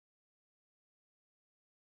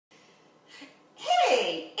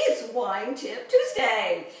Wine Tip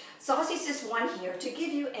Tuesday. Saucy Sis 1 here to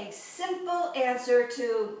give you a simple answer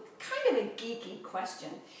to kind of a geeky question.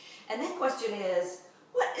 And that question is,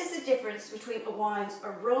 what is the difference between a wine's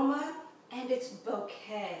aroma and its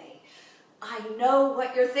bouquet? I know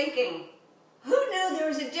what you're thinking. Who knew there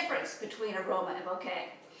was a difference between aroma and bouquet?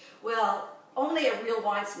 Well, only a real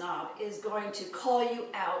wine snob is going to call you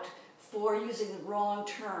out for using the wrong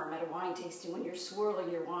term at a wine tasting when you're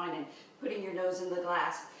swirling your wine and putting your nose in the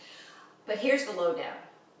glass. But here's the lowdown.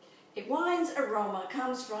 A wine's aroma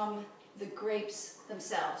comes from the grapes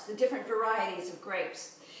themselves, the different varieties of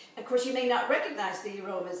grapes. Of course, you may not recognize the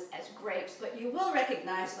aromas as grapes, but you will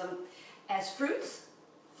recognize them as fruits,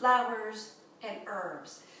 flowers, and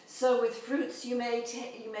herbs. So with fruits, you may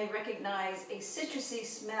recognize a citrusy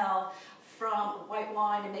smell from white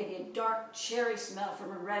wine and maybe a dark cherry smell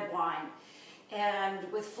from a red wine.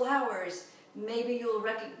 And with flowers, maybe you'll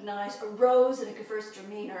recognize a rose in a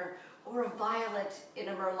Gewürztraminer or a violet in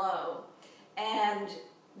a Merlot. And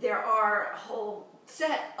there are a whole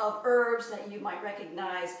set of herbs that you might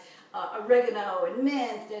recognize, oregano and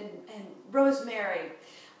mint and rosemary.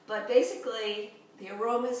 But basically, the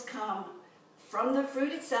aromas come from the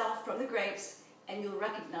fruit itself, from the grapes, and you'll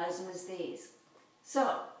recognize them as these.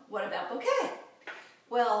 So, what about bouquet?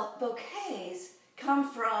 Well, bouquets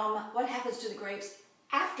come from what happens to the grapes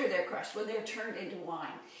after they're crushed, when they're turned into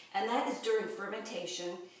wine. And that is during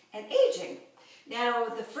fermentation and aging. Now,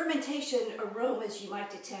 the fermentation aromas you might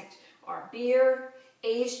detect are beer,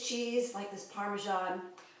 aged cheese, like this Parmesan,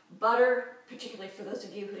 butter, particularly for those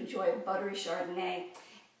of you who enjoy a buttery Chardonnay,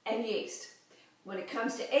 and yeast. When it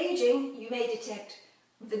comes to aging, you may detect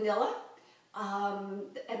vanilla, and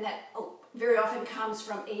that very often comes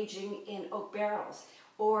from aging in oak barrels,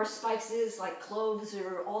 or spices like cloves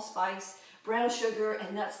or allspice, brown sugar,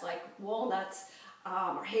 and nuts like walnuts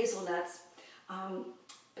or hazelnuts.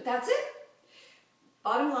 But that's it.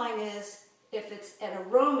 Bottom line is, if it's an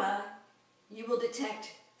aroma, you will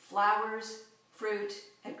detect flowers, fruit,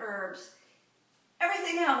 and herbs.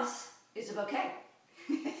 Everything else is a bouquet.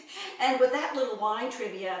 And with that little wine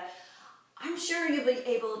trivia, I'm sure you'll be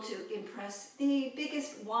able to impress the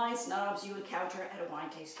biggest wine snobs you encounter at a wine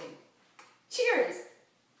tasting. Cheers!